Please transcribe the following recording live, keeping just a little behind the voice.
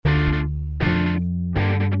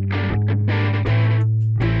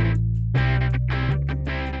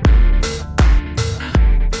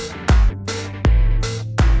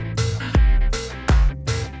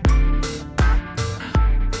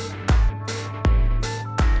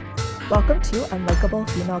Welcome to Unlikable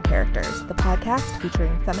Female Characters, the podcast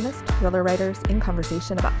featuring feminist thriller writers in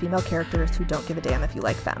conversation about female characters who don't give a damn if you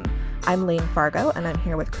like them. I'm Lane Fargo, and I'm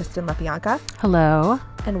here with Kristen LaBianca. Hello.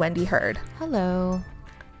 And Wendy Hurd. Hello.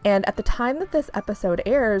 And at the time that this episode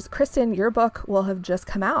airs, Kristen, your book will have just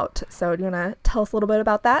come out. So do you want to tell us a little bit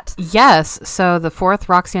about that? Yes. So the fourth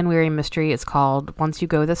Roxane Weary mystery is called Once You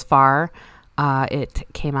Go This Far. It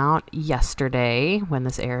came out yesterday when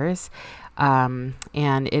this airs. And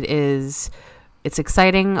it's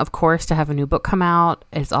exciting, of course, to have a new book come out.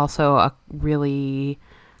 It's also a really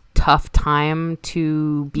tough time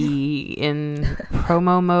to be in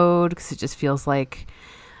promo mode because it just feels like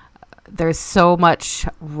there's so much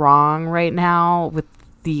wrong right now with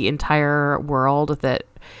the entire world that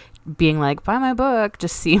being like, buy my book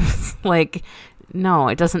just seems like, no,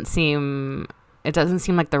 it doesn't seem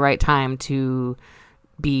like the right time to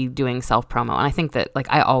be doing self-promo. And I think that, like,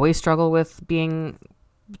 I always struggle with being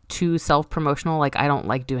too self-promotional. Like, I don't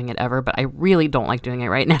like doing it ever, but I really don't like doing it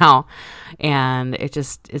right now. And it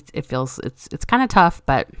feels it's kind of tough,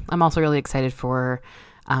 but I'm also really excited for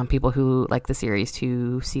people who like the series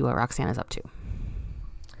to see what Roxane is up to.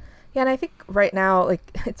 Yeah, and I think right now, like,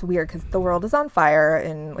 it's weird because the world is on fire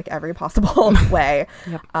in like every possible way.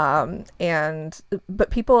 Yep. But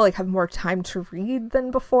people like have more time to read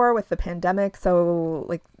than before with the pandemic. So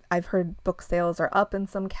like I've heard book sales are up in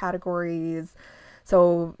some categories.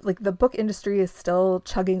 So like the book industry is still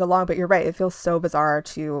chugging along, but you're right. It feels so bizarre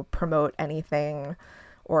to promote anything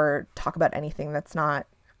or talk about anything that's not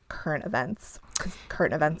current events, because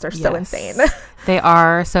current events are so insane. They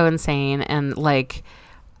are so insane. And like,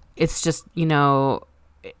 it's just,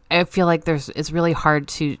 I feel like it's really hard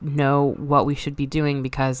to know what we should be doing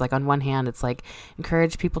because, like, on one hand, it's like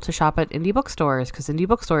encourage people to shop at indie bookstores because indie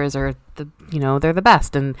bookstores are they're the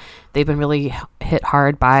best and they've been really hit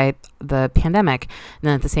hard by the pandemic. And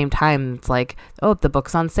then at the same time, it's like, oh, the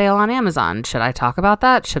book's on sale on Amazon. Should I talk about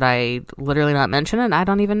that? Should I literally not mention it? I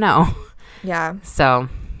don't even know. Yeah. So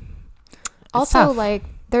also, tough. like,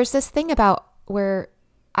 there's this thing about where,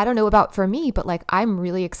 I don't know about for me, but like I'm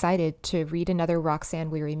really excited to read another Roxane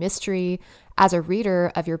Weary mystery. As a reader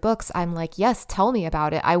of your books, I'm like, yes, tell me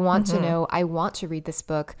about it. I want to know. I want to read this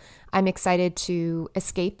book. I'm excited to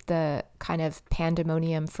escape the kind of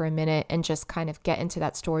pandemonium for a minute and just kind of get into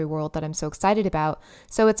that story world that I'm so excited about.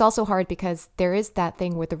 So it's also hard because there is that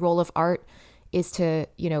thing where the role of art is to,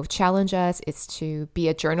 challenge us. It's to be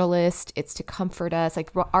a journalist. It's to comfort us. Like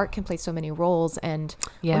art can play so many roles. And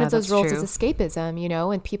one of those roles is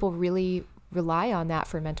escapism, and people really rely on that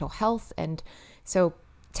for mental health. And so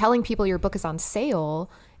telling people your book is on sale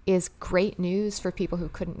is great news for people who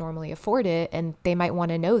couldn't normally afford it. And they might want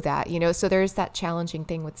to know that, so there's that challenging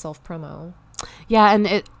thing with self-promo. Yeah.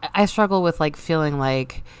 And I struggle with like feeling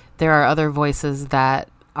like there are other voices that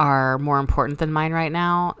are more important than mine right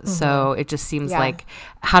now. So it just seems like,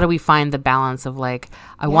 how do we find the balance of like,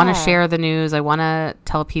 I want to share the news, I want to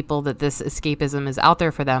tell people that this escapism is out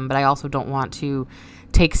there for them, but I also don't want to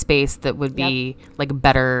take space that would be like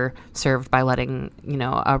better served by letting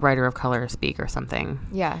a writer of color speak or something.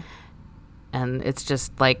 And it's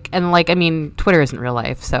just like, and like, I mean, Twitter isn't real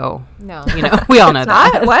life, so no, we all know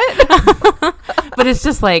that. What? But it's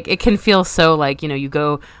just like, it can feel so like, you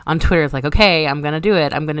go on Twitter, it's like, okay, I'm going to do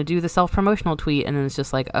it. I'm going to do the self-promotional tweet. And then it's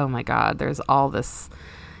just like, oh my God, there's all this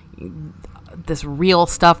real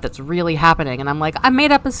stuff that's really happening. And I'm like, I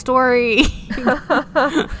made up a story.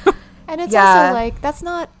 And it's also like, that's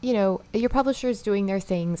not, your publisher's doing their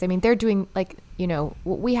things. I mean, they're doing like,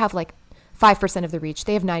 we have like 5% of the reach.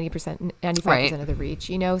 They have 90%, 95% of the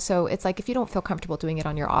reach, So it's like, if you don't feel comfortable doing it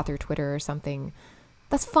on your author Twitter or something,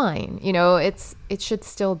 that's fine. It should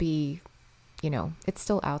still be, it's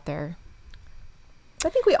still out there. I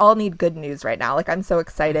think we all need good news right now. Like, I'm so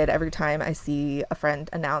excited every time I see a friend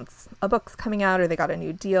announce a book's coming out or they got a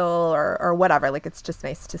new deal or whatever. Like, it's just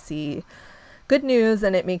nice to see good news,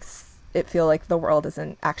 and it makes it feel like the world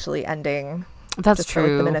isn't actually ending. That's just true. For,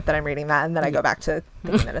 like, the minute that I'm reading that, and then I go back to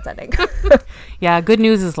thinking that it's ending. Yeah, good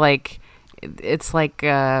news is like, it's like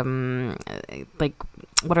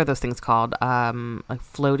what are those things called? Like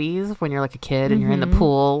floaties when you're like a kid and you're in the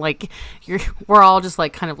pool. Like we're all just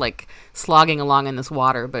like kind of like slogging along in this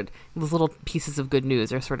water, but those little pieces of good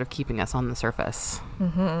news are sort of keeping us on the surface.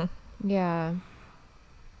 Yeah.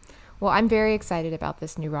 Well, I'm very excited about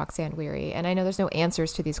this new Roxane Weary, and I know there's no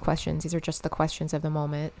answers to these questions. These are just the questions of the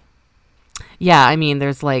moment. Yeah, I mean,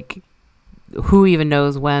 there's like, who even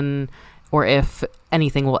knows when or if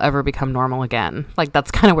anything will ever become normal again. Like,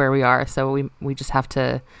 that's kind of where we are. So we just have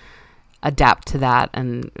to adapt to that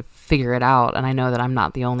and figure it out. And I know that I'm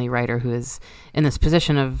not the only writer who is in this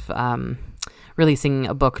position of releasing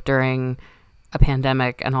a book during a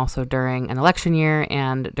pandemic and also during an election year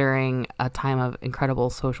and during a time of incredible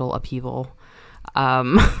social upheaval.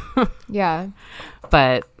 Yeah.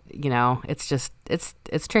 But, you know, it's just, it's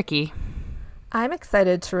tricky. I'm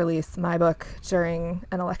excited to release my book during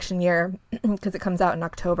an election year because it comes out in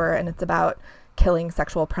October, and it's about killing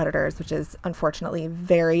sexual predators, which is unfortunately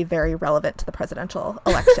very, very relevant to the presidential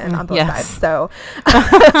election on both Yes. sides. So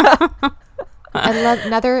I love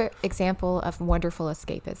another example of wonderful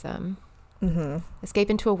escapism. mm-hmm. Escape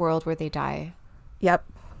into a world where they die. Yep.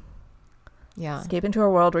 Yeah. Escape into a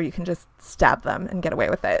world where you can just stab them and get away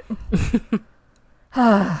with it.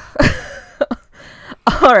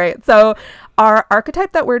 All right. So our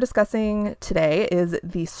archetype that we're discussing today is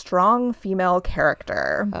the strong female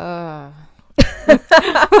character. I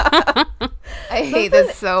hate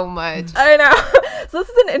this so much. I know. So this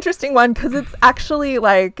is an interesting one because it's actually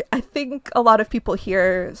like, I think a lot of people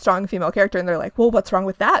hear strong female character and they're like, well, what's wrong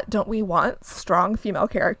with that? Don't we want strong female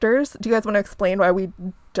characters? Do you guys want to explain why we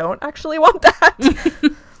don't actually want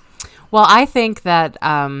that? Well, I think that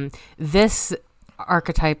this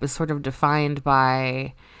archetype is sort of defined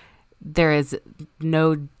by there is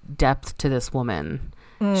no depth to this woman.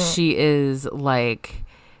 She is like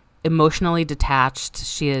emotionally detached.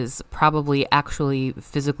 She is probably actually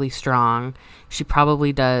physically strong. She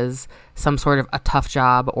probably does some sort of a tough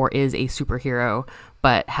job or is a superhero,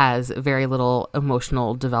 but has very little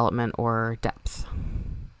emotional development or depth.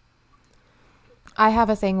 I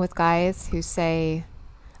have a thing with guys who say,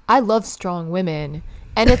 I love strong women.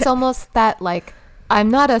 And it's almost that like,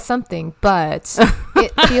 I'm not a something, but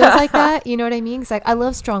it feels like that. You know what I mean? It's like, I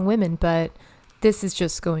love strong women, but this is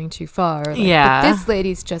just going too far. Like, Yeah. but this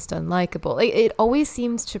lady's just unlikable. It always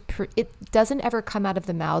seems to, it doesn't ever come out of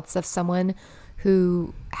the mouths of someone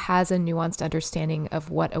who has a nuanced understanding of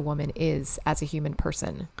what a woman is as a human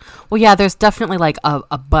person. Well, yeah, there's definitely like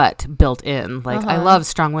a but built in. Like, I love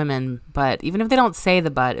strong women, but even if they don't say the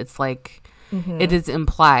but, it's like, it is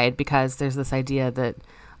implied because there's this idea that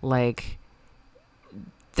like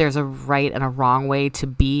there's a right and a wrong way to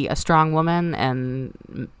be a strong woman,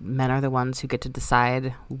 and men are the ones who get to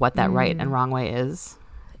decide what that right and wrong way is.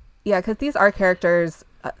 Yeah, because these are characters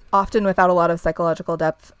often without a lot of psychological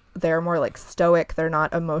depth. They're more like stoic. They're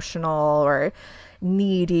not emotional or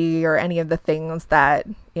needy or any of the things that,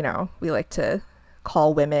 you know, we like to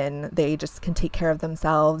call women. They just can take care of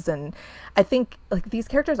themselves. And I think like these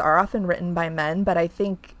characters are often written by men, but I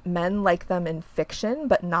think men like them in fiction,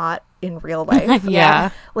 but not in real life.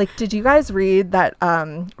 Yeah. Like, did you guys read that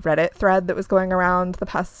Reddit thread that was going around the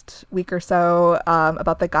past week or so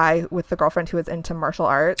about the guy with the girlfriend who was into martial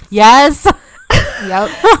arts? Yes. Yep.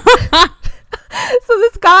 So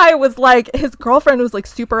this guy was like, his girlfriend was like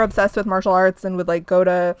super obsessed with martial arts and would like go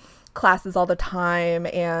to classes all the time,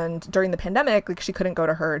 and during the pandemic like she couldn't go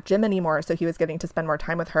to her gym anymore, so he was getting to spend more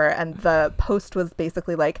time with her. And the post was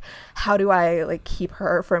basically like, how do I like keep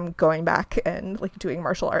her from going back and like doing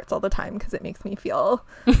martial arts all the time because it makes me feel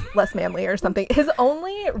less manly or something. His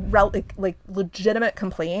only like legitimate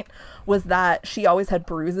complaint was that she always had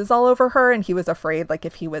bruises all over her, and he was afraid like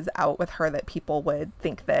if he was out with her that people would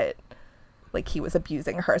think that like he was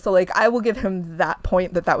abusing her. So like I will give him that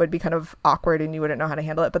point, that would be kind of awkward and you wouldn't know how to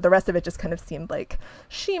handle it. But the rest of it just kind of seemed like,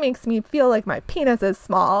 she makes me feel like my penis is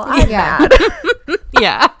small. I'm mad.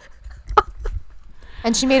 Yeah.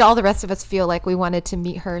 And she made all the rest of us feel like we wanted to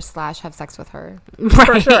meet her / have sex with her.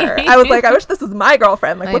 For sure. I was like, I wish this was my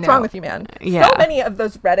girlfriend. Like, I what's know. wrong with you, man? Yeah. So many of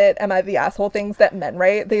those Reddit "Am I the asshole" things that men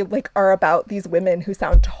write, they like are about these women who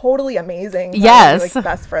sound totally amazing. Who Yes. I'm, like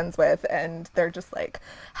best friends with, and they're just like,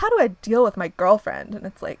 how do I deal with my girlfriend? And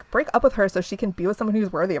it's like, break up with her so she can be with someone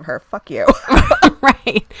who's worthy of her. Fuck you.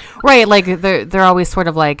 Right. Like they're always sort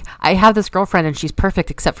of like, I have this girlfriend and she's perfect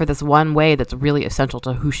except for this one way that's really essential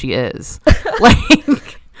to who she is. Like,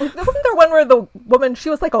 Wasn't there one where the woman, she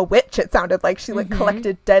was like a witch, it sounded like she like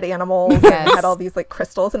collected dead animals and Yes. had all these like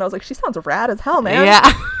crystals, and I was like, she sounds rad as hell, man.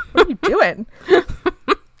 yeah. What are you doing?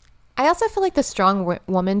 I also feel like the strong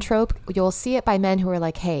woman trope, you'll see it by men who are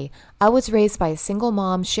like, hey, I was raised by a single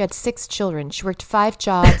mom. She had 6 children. She worked 5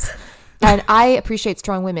 jobs. And I appreciate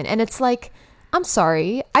strong women. And it's like, I'm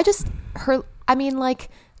sorry. I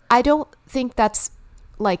don't think that's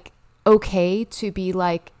like okay to be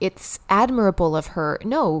like, it's admirable of her.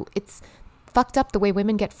 No, it's fucked up the way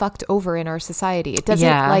women get fucked over in our society. It doesn't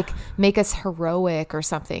like make us heroic or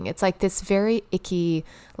something. It's like this very icky,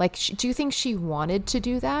 like, do you think she wanted to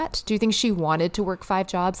do that? Do you think she wanted to work 5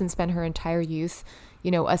 jobs and spend her entire youth, you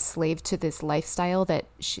know, a slave to this lifestyle that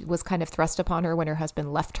she was kind of thrust upon her when her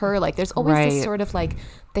husband left her? Like, there's always this sort of like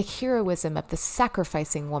the heroism of the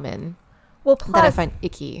sacrificing woman Well, that I plus, find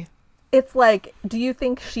icky. it's like, do you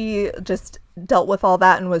think she just dealt with all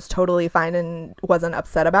that and was totally fine and wasn't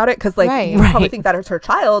upset about it? Because, like, Right. you probably Right. think that it's her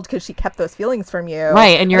child because she kept those feelings from you.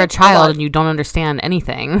 Right, and you're a it's child lot- and you don't understand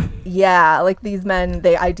anything. Yeah, like, these men,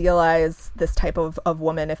 they idealize this type of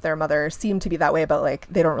woman if their mother seemed to be that way, but, like,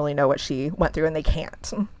 they don't really know what she went through and they can't.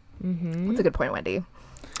 Mm-hmm. That's a good point, Wendy.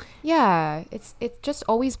 Yeah, it just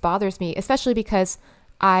always bothers me, especially because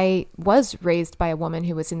I was raised by a woman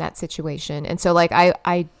who was in that situation. And so, like,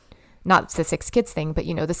 I not the 6 kids thing, but,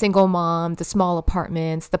 you know, the single mom, the small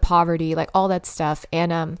apartments, the poverty, like all that stuff.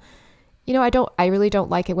 And you know, I really don't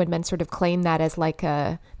like it when men sort of claim that as like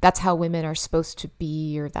that's how women are supposed to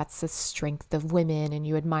be, or that's the strength of women and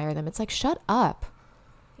you admire them. It's like, shut up.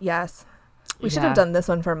 Yes. We should Yeah. have done this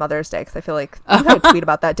one for Mother's Day, because I feel like you had a tweet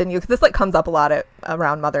about that, didn't you? Because this, like, comes up a lot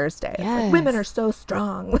around Mother's Day. It's like, women Yes. are so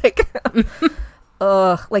strong. Like,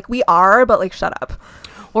 ugh, like, we are, but, like, shut up.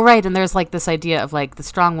 Well, right, and there's like this idea of like the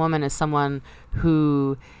strong woman is someone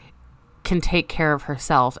who can take care of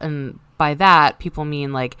herself, and by that people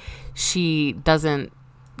mean like she doesn't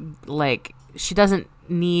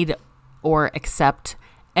need or accept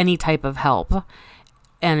any type of help,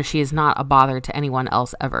 and she is not a bother to anyone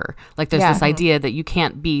else ever. Like there's Yeah. this idea that you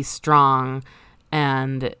can't be strong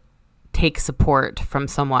and take support from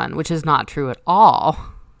someone, which is not true at all.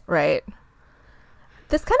 Right.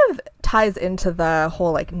 This kind of ties into the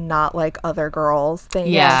whole, like, not like other girls thing,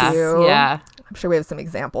 Yeah, too. yeah. I'm sure we have some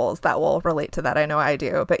examples that will relate to that. I know I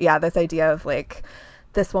do. But yeah, this idea of, like,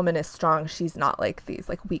 this woman is strong. She's not like these,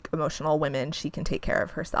 like, weak emotional women. She can take care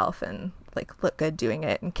of herself and, like, look good doing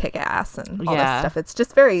it and kick ass and all Yeah. this stuff. It's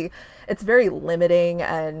just it's very limiting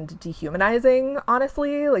and dehumanizing,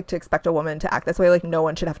 honestly, like, to expect a woman to act this way. Like, no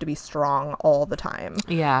one should have to be strong all the time.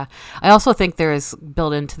 Yeah. I also think there is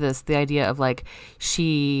built into this the idea of like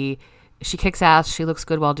she kicks ass, she looks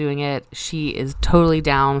good while doing it. She is totally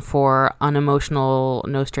down for unemotional,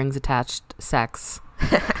 no strings attached sex.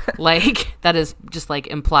 Like that is just like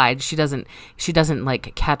implied. She doesn't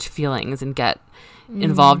like catch feelings and get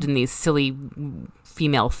involved in these silly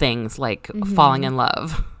female things like falling in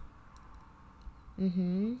love.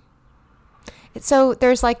 Mm-hmm. So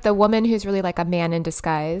there's like the woman who's really like a man in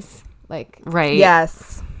disguise. Like, Right.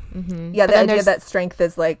 Yes. mm-hmm. Yeah, But the then idea there's- that strength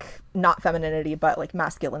is, like, not femininity, but, like,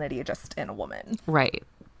 masculinity just in a woman. Right.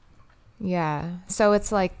 Yeah. So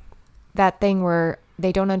it's like that thing where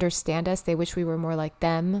they don't understand us. They wish we were more like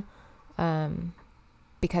them,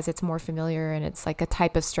 because it's more familiar and it's like a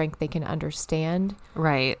type of strength they can understand.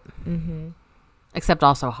 Right. Mm-hmm. Except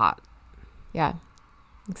also hot. Yeah.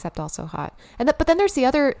 Except also hot. But then there's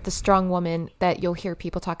the strong woman that you'll hear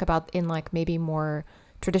people talk about in like maybe more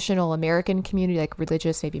traditional American community, like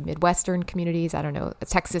religious, maybe Midwestern communities. I don't know,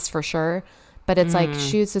 Texas for sure. But it's like,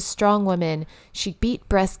 she's a strong woman. She beat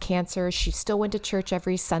breast cancer. She still went to church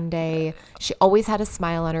every Sunday. She always had a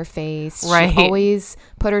smile on her face. Right. She always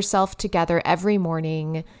put herself together every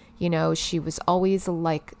morning. You know, she was always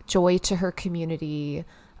like joy to her community.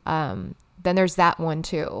 Then there's that one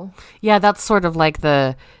too. Yeah, that's sort of like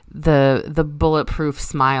the bulletproof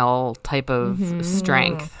smile type of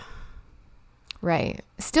strength. Right.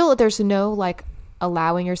 Still, there's no like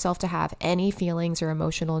allowing yourself to have any feelings or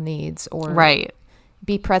emotional needs or Right.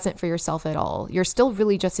 be present for yourself at all. You're still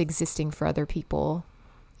really just existing for other people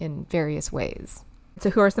in various ways.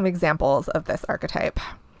 So who are some examples of this archetype?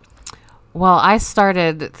 Well, I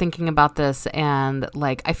started thinking about this, and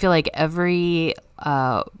like I feel like every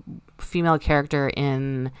female character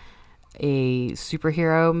in a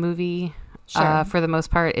superhero movie, Sure. for the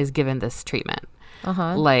most part, is given this treatment.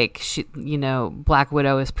 Uh-huh. Like Black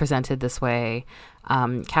Widow is presented this way.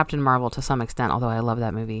 Captain Marvel to some extent, although I love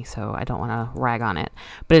that movie, so I don't want to rag on it.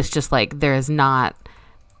 But it's just like there is not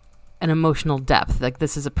an emotional depth. Like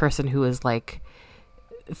this is a person who is like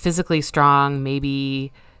physically strong,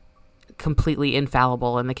 maybe completely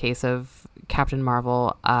infallible in the case of Captain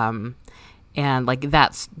Marvel, and like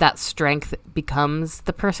that strength becomes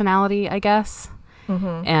the personality, I guess.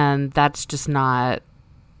 And that's just not,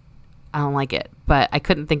 I don't like it. But I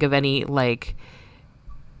couldn't think of any like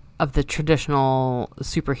of the traditional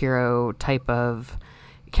superhero type of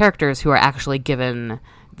characters who are actually given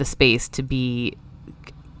the space to be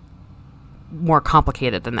more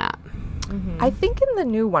complicated than that. I think in the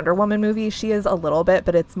new Wonder Woman movie, she is a little bit,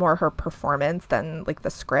 but it's more her performance than like the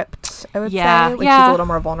script, I would Yeah, say. Like yeah. she's a little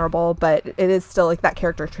more vulnerable, but it is still like that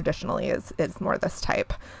character traditionally is more this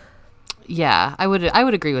type. Yeah, I would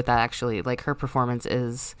agree with that actually. Like her performance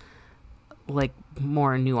is like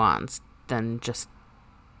more nuanced than just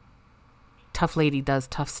tough lady does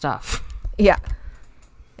tough stuff. Yeah.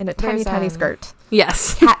 In a tiny, There's, tiny skirt.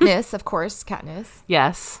 Yes. Katniss, of course, Katniss.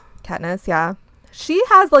 Yes. Katniss, yeah. She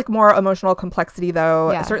has like more emotional complexity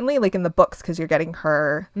though, Yeah. certainly like in the books, because you're getting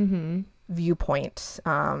her Mm-hmm. viewpoint.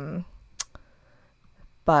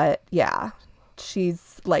 But yeah,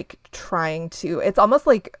 she's like trying to, it's almost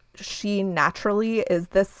like she naturally is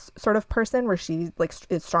this sort of person where she like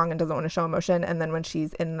is strong and doesn't want to show emotion, and then when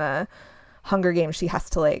she's in the Hunger Games she has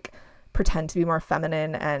to like pretend to be more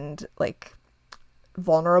feminine and like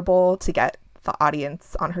vulnerable to get the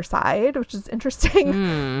audience on her side, which is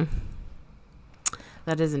interesting.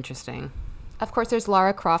 That is interesting. Of course, there's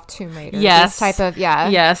Lara Croft Tomb Raider. Yes. This type of, yeah.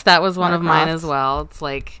 Yes, that was one Lara of mine Croft. as well. It's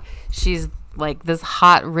like she's like this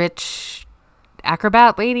hot, rich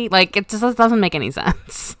acrobat lady. Like it just doesn't make any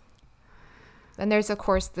sense. And there's, of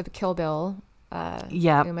course, the Kill Bill.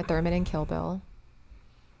 Yep. Uma Thurman in Kill Bill.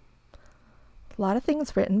 A lot of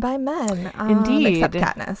things written by men, Indeed. except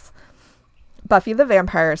Katniss. Buffy the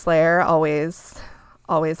Vampire Slayer, always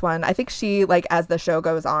one. I think she, like, as the show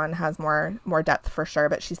goes on, has more depth for sure,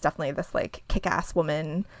 but she's definitely this like kick-ass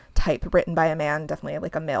woman type written by a man, definitely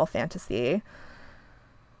like a male fantasy.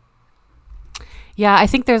 Yeah, I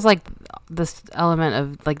think there's like this element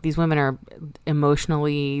of like these women are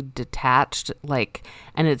emotionally detached, like,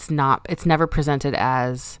 and it's never presented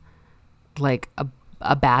as like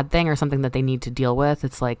a bad thing or something that they need to deal with.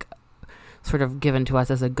 It's like sort of given to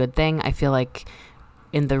us as a good thing. I feel like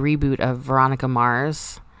in the reboot of Veronica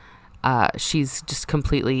Mars, she's just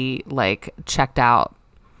completely like checked out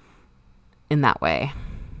in that way.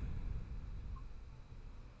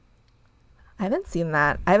 I haven't seen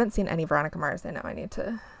that. I haven't seen any Veronica Mars. I know I need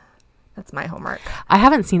to. That's my homework. I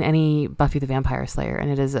haven't seen any Buffy the Vampire Slayer,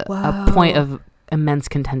 and it is a point of immense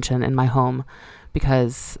contention in my home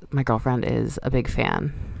because my girlfriend is a big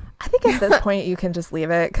fan. I think at this point you can just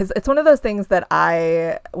leave it, because it's one of those things that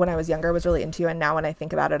I, when I was younger, was really into, and now when I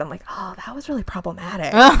think about it, I'm like, oh, that was really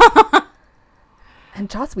problematic. And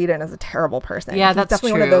Joss Whedon is a terrible person. Yeah, He's that's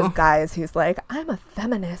definitely true. one of those guys who's like, I'm a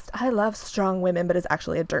feminist. I love strong women, but is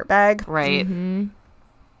actually a dirtbag. Right. Mm-hmm.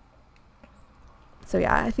 So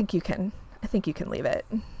yeah, I think you can leave it.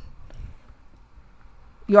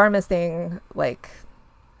 You are missing like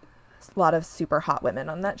a lot of super hot women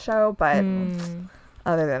on that show, but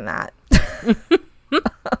other than that,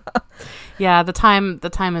 Yeah, the time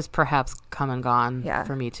has perhaps come and gone Yeah.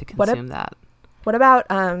 for me to What consume that. what about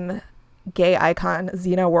gay icon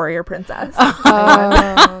Xena Warrior Princess?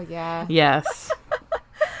 Oh, yeah. Yes.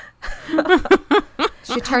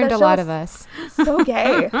 She turned that a lot show's of us. So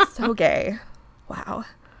gay. So gay. Wow.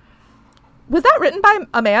 Was that written by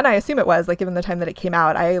a man? I assume it was, like, given the time that it came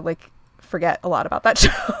out. I, like, forget a lot about that show.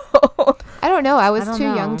 I don't know. I was don't too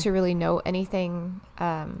know. young to really know anything.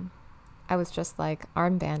 I was just like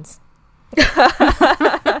armbands.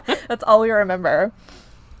 That's all we remember.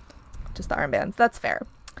 Just the armbands. That's fair.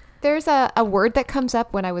 There's a word that comes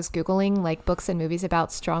up when I was Googling like books and movies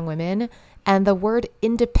about strong women, and the word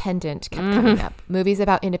independent kept coming up. Movies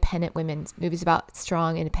about independent women, movies about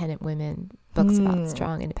strong independent women, books about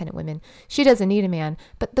strong independent women. She doesn't need a man.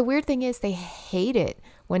 But the weird thing is they hate it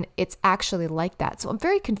when it's actually like that. So I'm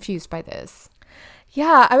very confused by this.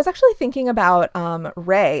 Yeah, I was actually thinking about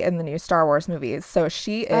Rey in the new Star Wars movies. So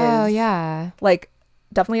she is Oh, yeah. like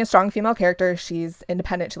definitely a strong female character. She's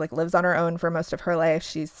independent. She like lives on her own for most of her life.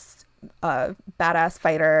 She's a badass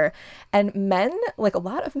fighter, and men, like a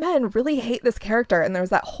lot of men, really hate this character. And there was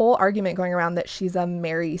that whole argument going around that she's a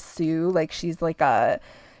Mary Sue, like she's like a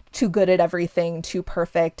too good at everything, too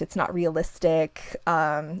perfect, it's not realistic,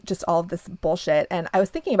 just all of this bullshit. And I was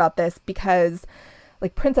thinking about this because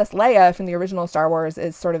like Princess Leia from the original Star Wars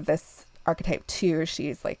is sort of this archetype too.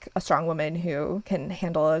 She's like a strong woman who can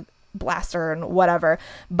handle a blaster and whatever,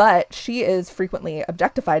 but she is frequently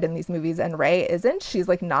objectified in these movies, and Rey isn't. She's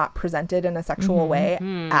like not presented in a sexual way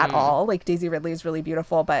at all. Like Daisy Ridley is really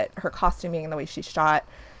beautiful, but her costuming and the way she's shot,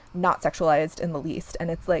 not sexualized in the least.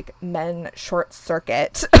 And it's like men short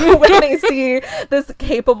circuit when they see this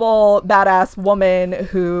capable badass woman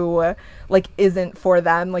who like isn't for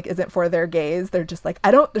them, like isn't for their gaze. They're just like,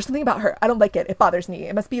 there's something about her, I don't like it bothers me.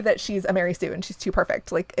 It must be that she's a Mary Sue and she's too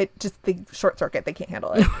perfect. Like it just, they short circuit, they can't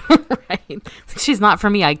handle it. Right. She's not for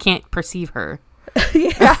me. I can't perceive her.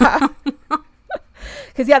 Yeah.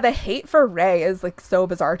 Because yeah, the hate for Rey is like so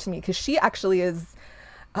bizarre to me, because she actually is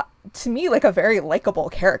to me like a very likable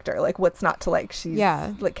character. Like what's not to like? She's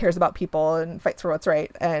like cares about people and fights for what's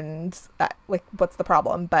right, and that, like what's the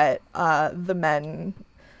problem? But the men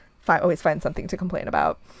always find something to complain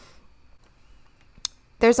about.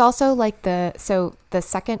 There's also like the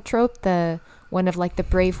second trope, the one of like the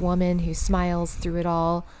brave woman who smiles through it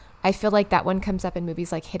all. I feel like that one comes up in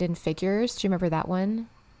movies like Hidden Figures. Do you remember that one?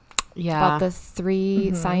 Yeah. About the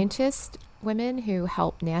three scientists. women who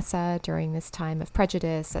help NASA during this time of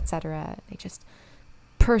prejudice, etc. They just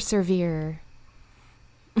persevere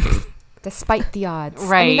despite the odds.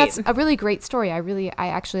 Right. I mean, that's a really great story. I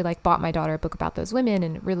actually like bought my daughter a book about those women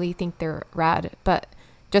and really think they're rad. But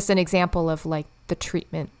just an example of like the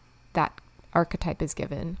treatment that archetype is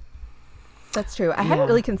given. That's true. I hadn't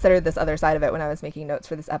really considered this other side of it when I was making notes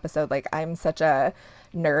for this episode. Like, I'm such a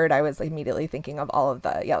nerd. I was like, immediately thinking of all of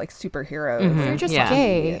the, like superheroes. Mhm. You're just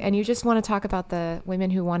gay and you just want to talk about the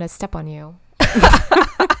women who want to step on you.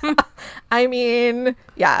 I mean,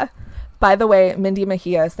 yeah. By the way, Mindy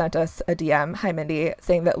Mejia sent us a DM, hi Mindy,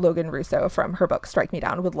 saying that Logan Russo from her book Strike Me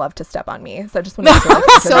Down would love to step on me. So I just wanted to I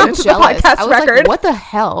was so into jealous. the podcast I was record. like, what the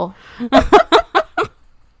hell?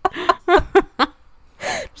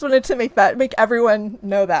 Just wanted to make everyone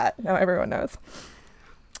know that. Now everyone knows.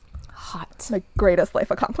 Hot. It's my greatest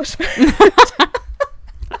life accomplishment.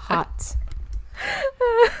 Hot.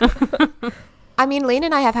 I mean, Lane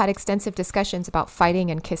and I have had extensive discussions about fighting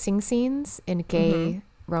and kissing scenes in gay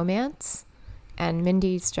romance, and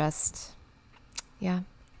Mindy's just,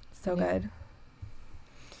 So good.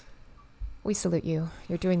 We salute you.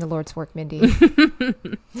 You're doing the Lord's work, Mindy.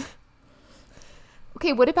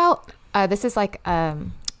 Okay, what about, this is like a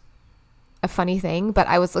funny thing, but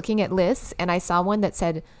I was looking at lists and I saw one that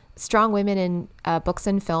said strong women in books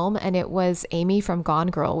and film, and it was Amy from Gone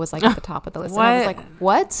Girl was like at the top of the list. And I was like,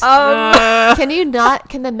 what?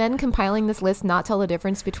 Can the men compiling this list not tell the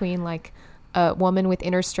difference between like a woman with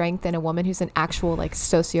inner strength and a woman who's an actual like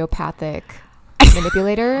sociopathic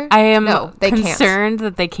manipulator? I am they concerned can't.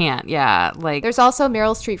 that they can't. Yeah, like There's also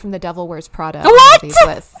Meryl Streep from The Devil Wears Prada. What? On these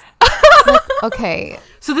lists. Like, okay,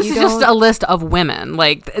 so this is just a list of women.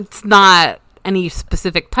 Like, it's not any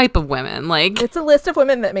specific type of women. Like, It's a list of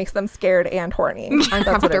women that makes them scared and horny.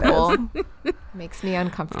 uncomfortable. Makes me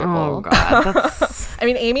uncomfortable. oh god, that's I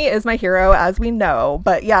mean, Amy is my hero, as we know,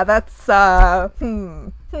 but yeah, that's yeah,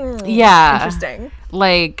 interesting.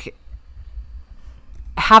 like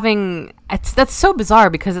that's so bizarre,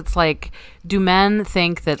 because it's like, do men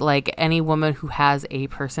think that like any woman who has a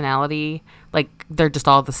personality, like they're just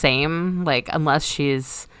all the same, like unless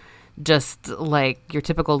she's just like your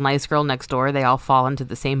typical nice girl next door, they all fall into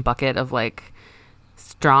the same bucket of like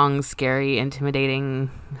strong, scary, intimidating,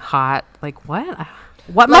 hot? Like what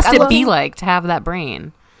must it be like to have that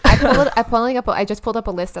brain? I just pulled up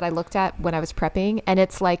a list that I looked at when I was prepping, and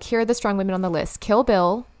it's like, here are the strong women on the list: Kill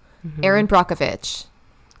Bill, Erin Brockovich,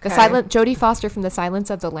 Jodie Foster from The Silence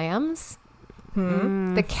of the Lambs,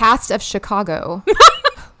 the cast of Chicago,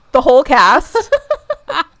 The whole cast.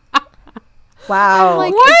 Wow.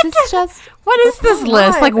 like, What? is this just? What is this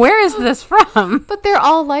list? Like, where is this from? But they're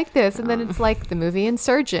all like this, and then it's like the movie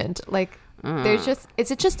Insurgent. Like, there's just,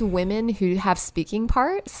 is it just women who have speaking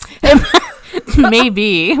parts?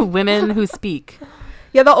 Maybe women who speak.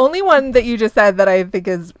 Yeah, the only one that you just said that I think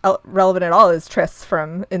is relevant at all is Triss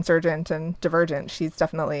from Insurgent and Divergent. She's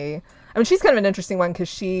definitely, I mean, she's kind of an interesting one because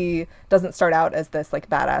she doesn't start out as this like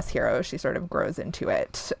badass hero. She sort of grows into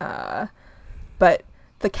it. But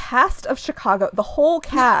the cast of Chicago, the whole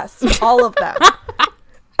cast, all of them.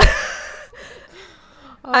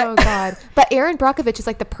 Oh, God. But Erin Brockovich is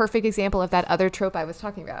like the perfect example of that other trope I was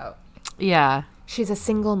talking about. Yeah. She's a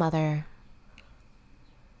single mother.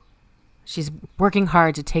 She's working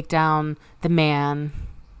hard to take down the man.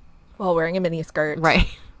 While wearing a miniskirt. Right.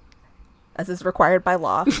 As is required by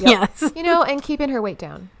law. Yep. Yes. You know, and keeping her weight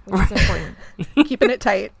down, which is important. Keeping it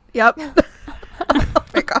tight. Yep. Oh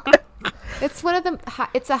my God. It's one of the,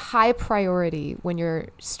 it's a high priority when you're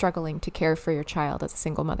struggling to care for your child as a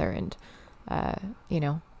single mother and, you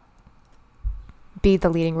know, be the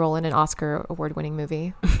leading role in an Oscar award-winning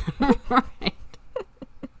movie. Right.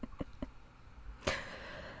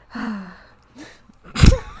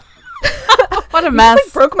 What a mess.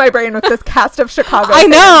 Like, broke my brain with this cast of Chicago. I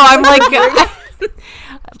know. I'm like,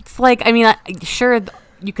 it's like, I mean, sure,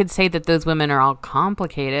 you could say that those women are all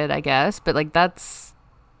complicated, I guess, but like, that's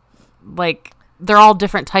like, they're all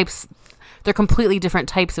different types. They're completely different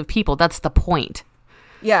types of people. That's the point.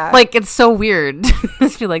 Yeah. Like, it's so weird.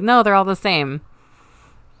 Just be like, no, they're all the same.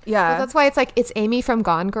 Yeah. Well, that's why it's like, it's Amy from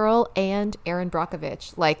Gone Girl and Erin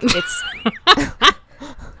Brockovich. Like, it's...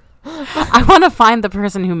 I want to find the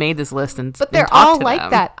person who made this list but they're all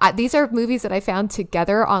like that. These are movies that I found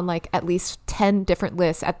together on like at least 10 different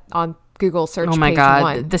lists on Google search. Oh my page God.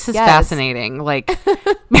 1. This is fascinating. Like,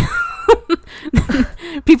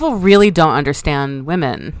 people really don't understand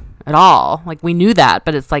women at all. Like, we knew that,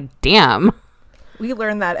 but it's like, damn. We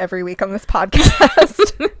learn that every week on this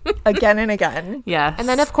podcast. Again and again. Yeah. And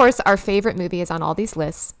then, of course, our favorite movie is on all these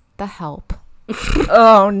lists, The Help.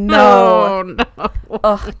 Oh no. Oh, no.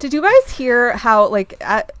 Ugh. Did you guys hear how, like,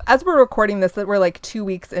 as we're recording this, that we're like 2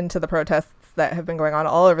 weeks into the protests that have been going on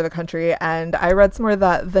all over the country, and I read somewhere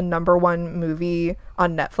that the number one movie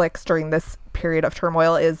on Netflix during this period of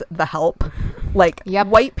turmoil is The Help. Like, Yep.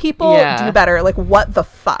 white people Yeah. do better. Like, what the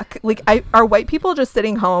fuck? Like, are white people just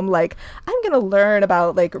sitting home like, I'm gonna learn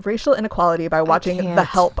about like racial inequality by watching The can't.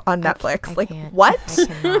 Help on Netflix? I Like, can't. what?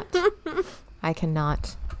 I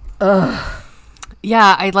cannot. Ugh.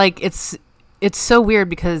 Yeah, I like it's so weird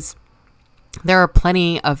because there are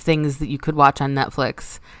plenty of things that you could watch on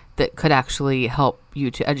Netflix that could actually help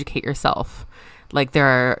you to educate yourself. Like there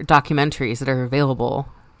are documentaries that are available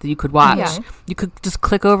that you could watch. Yeah. You could just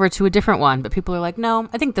click over to a different one, but people are like, "No,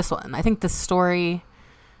 I think this one. I think this story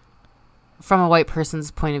from a white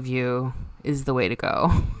person's point of view is the way to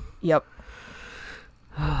go." Yep.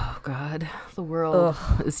 Oh god, the world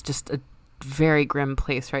is just a very grim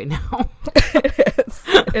place right now. It is.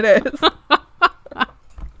 It is.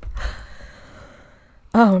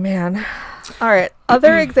 Oh man. All right.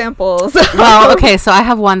 Other examples. Well, okay, so I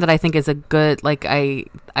have one that I think is a good, like I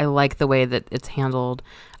like the way that it's handled.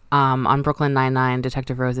 On Brooklyn Nine-Nine,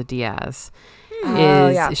 Detective Rosa Diaz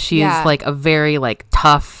she's Yeah. like a very like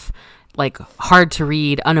tough, like hard to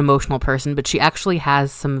read, unemotional person, but she actually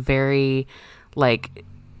has some very like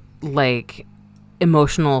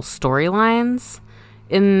emotional storylines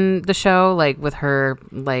in the show, like with her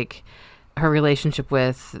relationship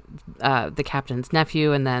with the captain's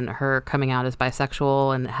nephew, and then her coming out as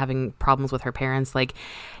bisexual and having problems with her parents. Like,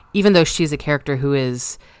 even though she's a character who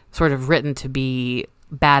is sort of written to be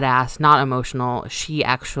badass, not emotional, she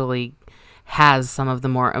actually has some of the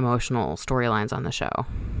more emotional storylines on the show.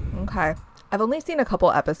 Okay. I've only seen a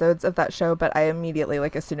couple episodes of that show, but I immediately,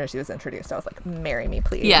 like, as soon as she was introduced, I was like, marry me,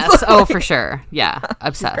 please. Yes. Oh, for sure. Yeah.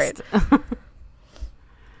 Obsessed. Great.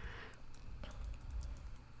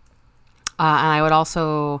 And I would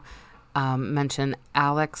also mention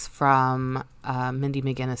Alex from Mindy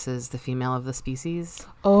McGinnis's The Female of the Species.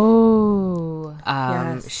 Oh.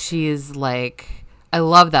 Yes. She's like, I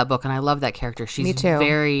love that book and I love that character. She's Me too.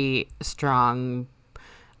 very strong,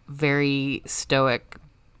 very stoic,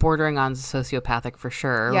 bordering on sociopathic for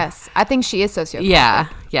sure. Yes. I think she is sociopathic. Yeah.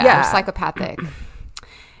 Yeah. Yeah. Or psychopathic.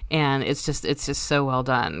 And it's just so well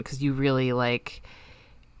done because you really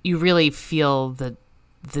feel the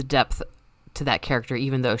depth to that character,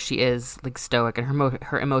 even though she is like stoic and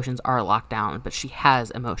her emotions are locked down, but she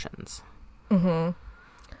has emotions. Mm-hmm.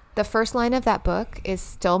 The first line of that book is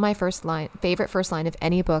still my favorite first line of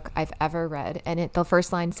any book I've ever read. And the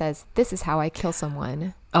first line says, "This is how I kill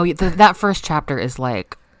someone." Oh, yeah, that first chapter is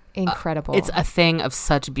like Incredible. it's a thing of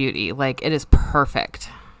such beauty. Like, it is perfect.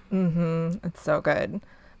 Mm-hmm. It's so good.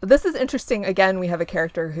 But this is interesting. Again, we have a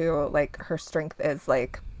character who, like, her strength is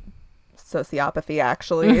like sociopathy,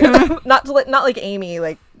 actually. not like Amy,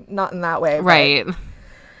 like, not in that way, but Right.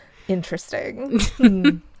 interesting.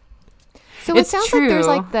 So it It's sounds like there's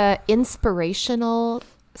true. like the inspirational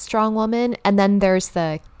strong woman, and then there's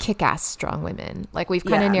the kick-ass strong women. Like, we've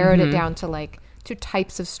kind of Yeah. narrowed it down to like two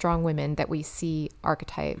types of strong women that we see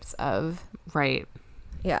archetypes of. Right.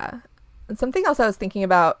 Yeah. And something else I was thinking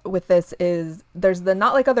about with this is there's the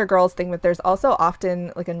not like other girls thing, but there's also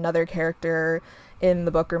often like another character in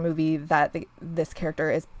the book or movie that this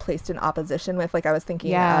character is placed in opposition with. Like, I was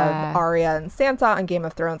thinking Yeah. of Arya and Sansa on Game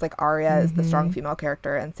of Thrones. Like, Arya is the strong female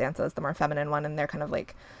character and Sansa is the more feminine one, and they're kind of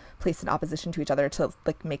like placed in opposition to each other to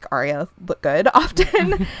like make Arya look good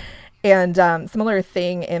often. And similar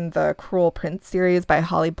thing in the Cruel Prince series by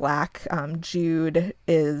Holly Black. Jude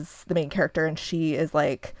is the main character, and she is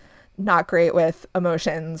like not great with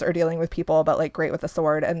emotions or dealing with people, but like great with a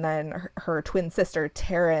sword. And then her twin sister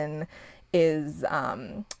Taryn is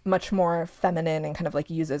much more feminine and kind of like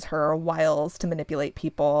uses her wiles to manipulate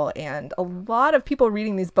people. And a lot of people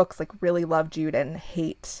reading these books like really love Jude and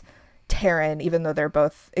hate Taryn, even though they're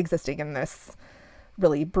both existing in this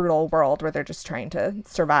really brutal world where they're just trying to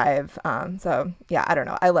survive. So yeah, I don't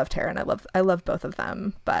know. I love Taryn. I love both of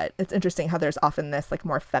them, but it's interesting how there's often this like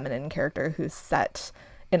more feminine character who's set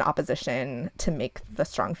in opposition to make the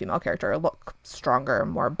strong female character look stronger,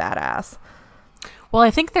 more badass. Well, I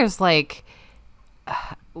think there's like,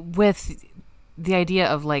 with the idea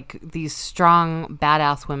of like these strong,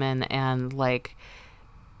 badass women and like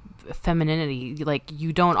femininity, like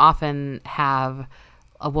you don't often have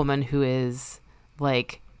a woman who is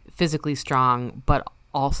like physically strong, but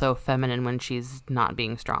also feminine when she's not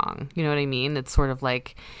being strong. You know what I mean? It's sort of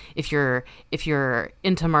like if you're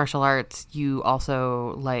into martial arts, you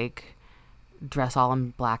also like dress all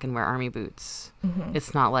in black and wear army boots.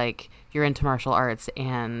 It's not like you're into martial arts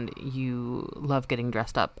and you love getting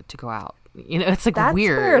dressed up to go out. You know, it's like That's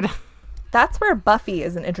weird. That's where Buffy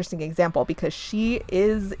is an interesting example, because she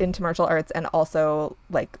is into martial arts and also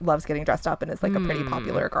like loves getting dressed up and is like a pretty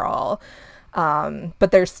popular girl.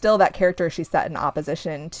 But there's still that character she's set in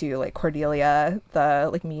opposition to, like Cordelia, the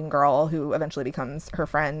like mean girl who eventually becomes her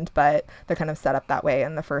friend, but they're kind of set up that way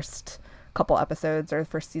in the first couple episodes, or the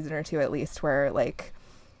first season or two at least, where like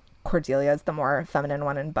Cordelia is the more feminine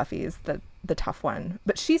one and Buffy's the tough one.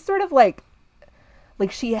 But she's sort of like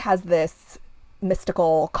she has this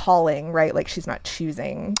mystical calling, right? Like she's not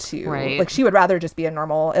choosing to, right. Like she would rather just be a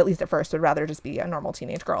normal, at least at first, would rather just be a normal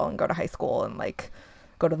teenage girl and go to high school and like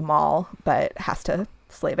go to the mall, but has to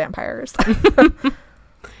slay vampires.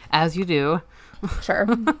 As you do. Sure.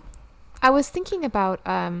 I was thinking about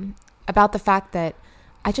the fact that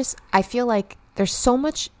I feel like there's so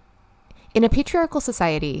much in a patriarchal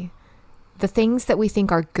society. The things that we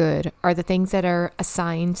think are good are the things that are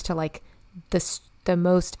assigned to like the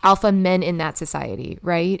most alpha men in that society,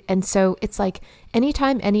 right? And so it's like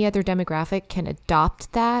anytime any other demographic can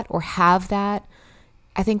adopt that or have that,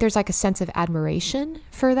 I think there's like a sense of admiration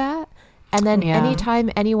for that. And then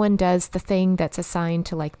anytime anyone does the thing that's assigned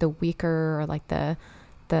to like the weaker or like the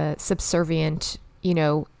subservient, you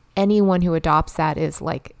know, anyone who adopts that is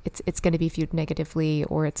like, it's going to be viewed negatively,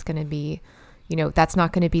 or it's going to be, you know, that's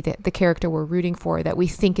not going to be the character we're rooting for, that we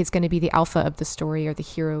think is going to be the alpha of the story or the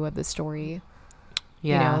hero of the story.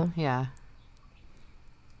 Yeah. You know? Yeah.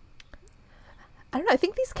 I don't know. I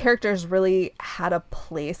think these characters really had a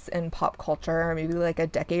place in pop culture maybe like a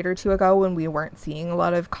decade or two ago, when we weren't seeing a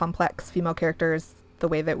lot of complex female characters the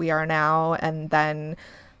way that we are now. And then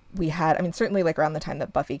we had, I mean, certainly like around the time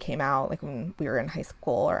that Buffy came out, like when we were in high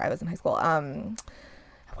school, or I was in high school. I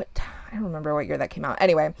don't remember what year that came out.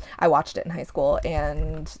 Anyway, I watched it in high school,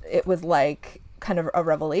 and it was like kind of a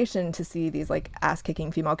revelation to see these like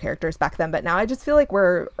ass-kicking female characters back then. But now I just feel like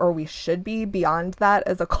we should be beyond that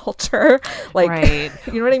as a culture. Like, right.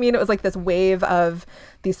 You know what I mean? It was like this wave of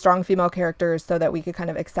these strong female characters so that we could kind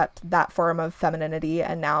of accept that form of femininity.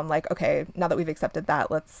 And now I'm like, okay, now that we've accepted that,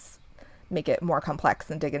 let's make it more complex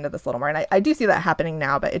and dig into this a little more. And I do see that happening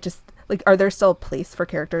now, but it just like, are there still a place for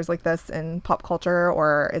characters like this in pop culture,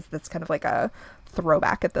 or is this kind of like a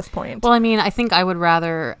throwback at this point? Well, I mean, I think I would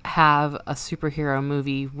rather have a superhero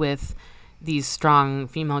movie with these strong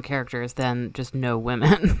female characters than just no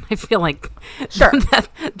women. I feel like sure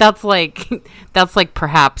that's like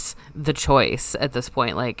perhaps the choice at this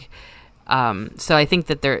point. Like, so I think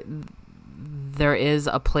that there is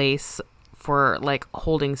a place for like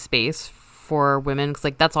holding space for women, because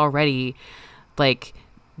like that's already like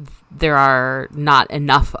there are not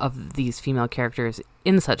enough of these female characters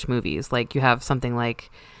in such movies. Like you have something like,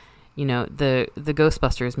 you know, the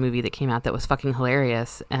Ghostbusters movie that came out that was fucking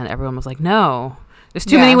hilarious, and everyone was like, no, there's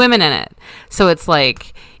too many women in it. So it's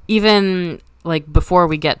like, even like before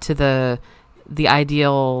we get to the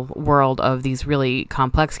ideal world of these really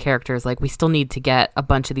complex characters, like we still need to get a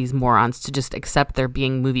bunch of these morons to just accept there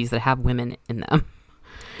being movies that have women in them.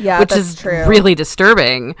 Yeah, which that's is true. Really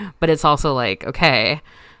disturbing, but it's also like, okay,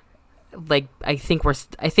 like I think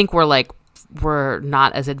we're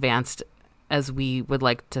not as advanced as we would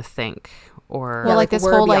like to think, or well, like this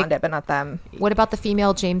we're whole beyond like it, but not them. What about the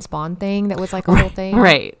female James Bond thing that was like a whole thing?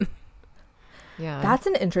 Right. Yeah, That's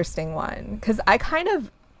an interesting one, because I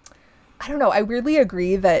don't know, I weirdly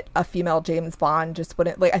agree that a female James Bond just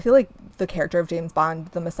wouldn't, like, I feel like the character of James Bond,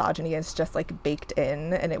 the misogyny is just like baked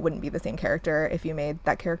in, and it wouldn't be the same character if you made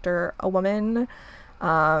that character a woman.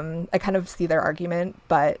 I kind of see their argument,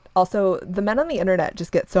 but also the men on the internet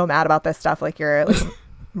just get so mad about this stuff, like you're like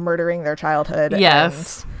murdering their childhood.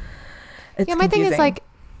 Yes. And it's my thing is confusing. like,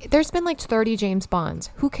 there's been like 30 James Bonds.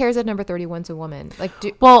 Who cares if number 31's a woman? Like,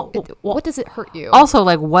 what does it hurt you? Also,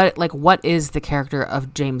 what is the character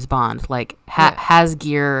of James Bond? Like, has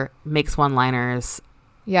gear, makes one-liners,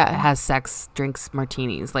 has sex, drinks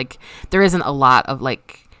martinis. Like, there isn't a lot of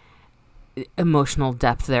like emotional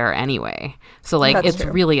depth there anyway. So like, That's it's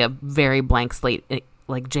true. really a very blank slate.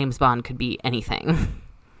 Like James Bond could be anything.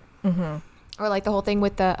 Mm-hmm. Or like the whole thing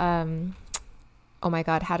with the oh my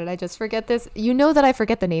god, how did I just forget this? You know that I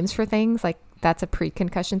forget the names for things. Like, that's a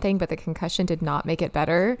pre-concussion thing, but the concussion did not make it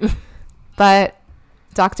better. But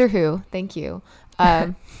Doctor Who, thank you.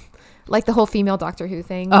 Like the whole female Doctor Who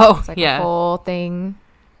thing. Oh, it's like yeah. a whole thing.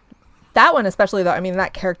 That one especially, though, I mean,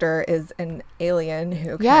 that character is an alien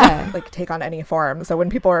who can like take on any form. So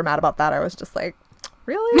when people were mad about that, I was just like,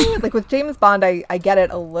 really? Like with James Bond, I get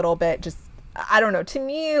it a little bit. Just, I don't know. To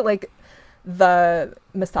me, like, the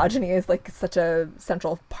misogyny is like such a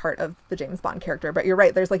central part of the James Bond character. But you're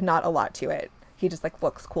right, there's like not a lot to it. He just like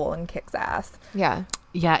looks cool and kicks ass. Yeah.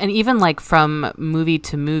 Yeah, and even like from movie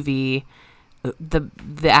to movie,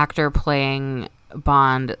 the actor playing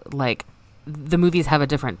Bond, like the movies have a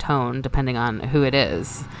different tone depending on who it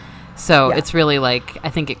is. So it's really like, I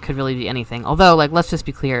think it could really be anything. Although, like, let's just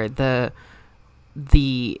be clear, the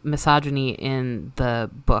misogyny in the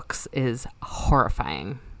books is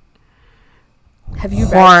horrifying. Have you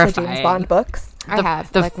read the James Bond books? I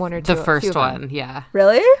have, like one or two. The first one, yeah.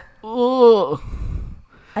 Really? Ooh.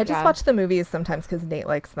 I just watch the movies sometimes because Nate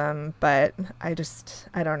likes them, but I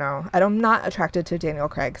don't know. I'm not attracted to Daniel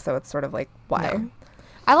Craig, so it's sort of like, why? No.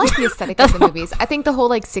 I like the aesthetic of the movies. I think the whole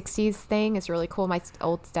like 60s thing is really cool. My first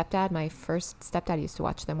stepdad used to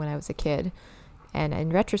watch them when I was a kid. And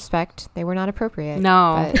in retrospect, they were not appropriate.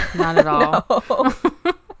 No, not at all. No.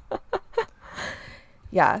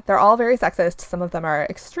 Yeah, they're all very sexist. Some of them are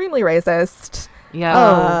extremely racist.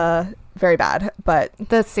 Yeah. Very bad. But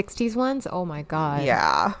the 60s ones, oh my God.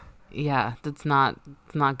 Yeah. Yeah, that's not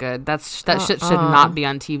good. That shit should not be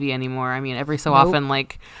on TV anymore. I mean, every so often,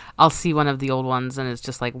 like, I'll see one of the old ones and it's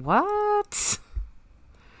just like, what?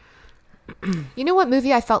 You know what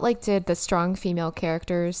movie I felt like did the strong female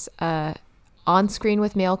characters on screen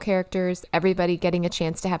with male characters, everybody getting a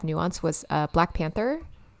chance to have nuance, was Black Panther?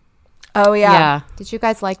 Oh, yeah. Did you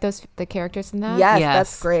guys like the characters in that? Yes,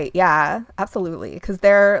 that's great. Yeah, absolutely. Because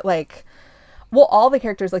they're like, well, all the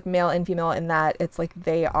characters, like male and female in that, it's like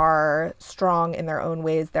they are strong in their own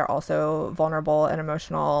ways. They're also vulnerable and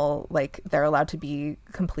emotional. Like, they're allowed to be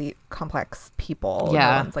complete, complex people.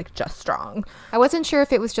 Yeah. No one's like just strong. I wasn't sure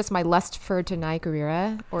if it was just my lust for Denai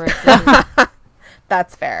Guerrera or if it was...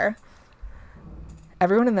 That's fair.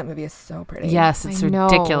 Everyone in that movie is so pretty. Yes, it's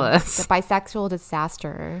ridiculous. The bisexual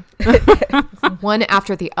disaster. One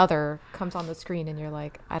after the other comes on the screen and you're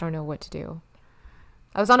like, I don't know what to do.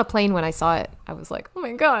 I was on a plane when I saw it. I was like, oh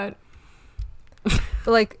my God. But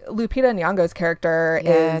like Lupita Nyong'o's character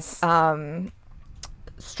is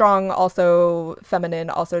strong, also feminine,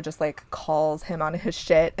 also just like calls him on his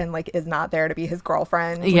shit and like is not there to be his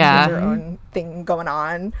girlfriend. She has her own thing going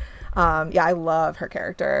on. I love her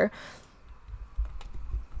character.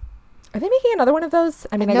 Are they making another one of those?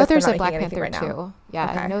 I mean, I know guess there's they're a not Black making anything Panther right now. too.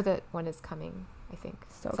 Yeah, Okay. I know that one is coming, I think.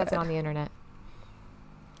 So Says good. it on the internet.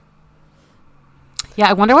 Yeah,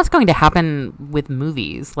 I wonder what's going to happen with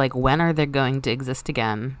movies. Like, when are they going to exist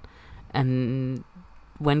again? And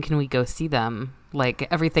when can we go see them? Like,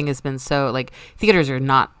 everything has been so, like, theaters are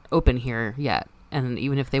not open here yet. And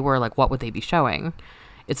even if they were, like, what would they be showing?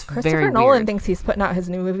 It's very weird. Christopher Nolan thinks he's putting out his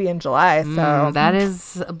new movie in July, so that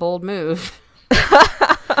is a bold move.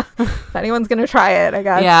 if anyone's gonna try it, I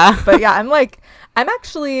guess. Yeah. But yeah, I'm like, I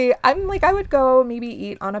would go maybe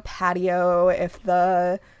eat on a patio if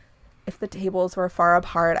the tables were far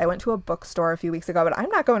apart. I went to a bookstore a few weeks ago, but I'm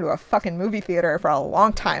not going to a fucking movie theater for a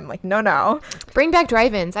long time. Like, no. Bring back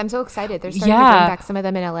drive-ins. I'm so excited. They're starting to bring back some of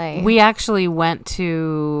them in LA. We actually went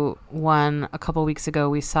to one a couple weeks ago.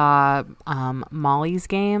 We saw Molly's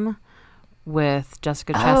Game with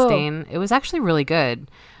Jessica Chastain. It was actually really good.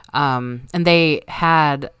 And they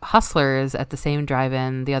had Hustlers at the same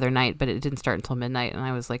drive-in the other night, but it didn't start until midnight, and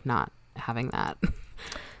I was like not having that.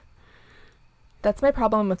 That's my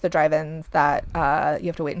problem with the drive-ins, that you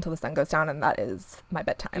have to wait until the sun goes down, and that is my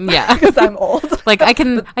bedtime. Yeah. Because I'm old. Like, I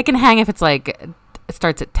can hang if it's like it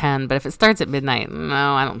starts at 10, but if it starts at midnight,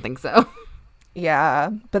 no, I don't think so. Yeah,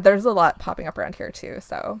 but there's a lot popping up around here too,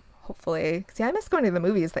 so hopefully. See, I miss going to the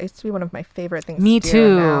movies. That used to be one of my favorite things Me to do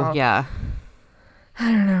too. now. Yeah.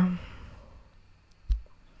 I don't know.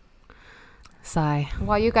 Sigh.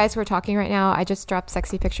 While you guys were talking right now, I just dropped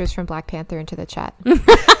sexy pictures from Black Panther into the chat.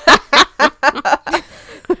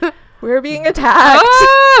 We're being attacked.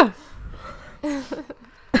 Ah!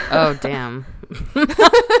 Oh, damn.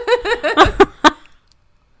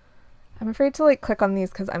 I'm afraid to like click on these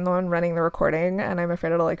because I'm the one running the recording, and I'm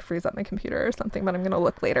afraid it'll like freeze up my computer or something, but I'm going to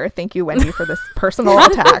look later. Thank you, Wendy, for this personal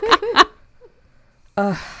attack.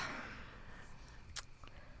 Ugh.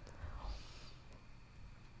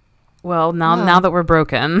 Well, now that we're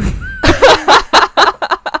broken.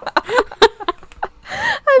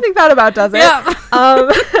 I think that about does it. Yeah.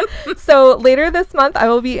 So later this month, I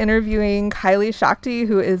will be interviewing Kylie Shakti,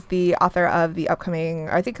 who is the author of the upcoming,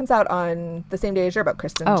 I think comes out on the same day as your book,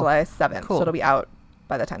 Kristen, July 7th. Cool. So it'll be out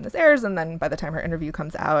by the time this airs, and then by the time her interview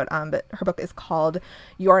comes out. But her book is called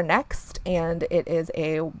You're Next, and it is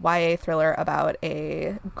a YA thriller about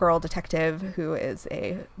a girl detective who is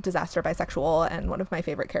a disaster bisexual and one of my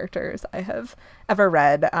favorite characters I have ever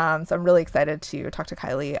read. So I'm really excited to talk to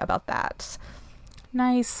Kylie about that.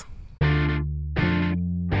 Nice.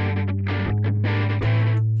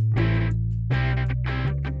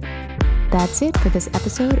 That's it for this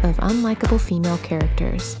episode of Unlikable Female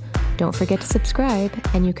Characters. Don't forget to subscribe,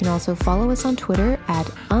 and you can also follow us on Twitter at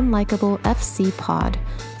UnlikableFCPod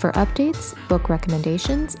for updates, book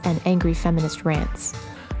recommendations, and angry feminist rants.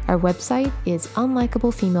 Our website is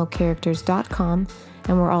unlikablefemalecharacters.com,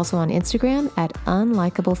 and we're also on Instagram at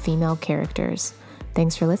unlikablefemalecharacters.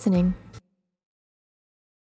 Thanks for listening.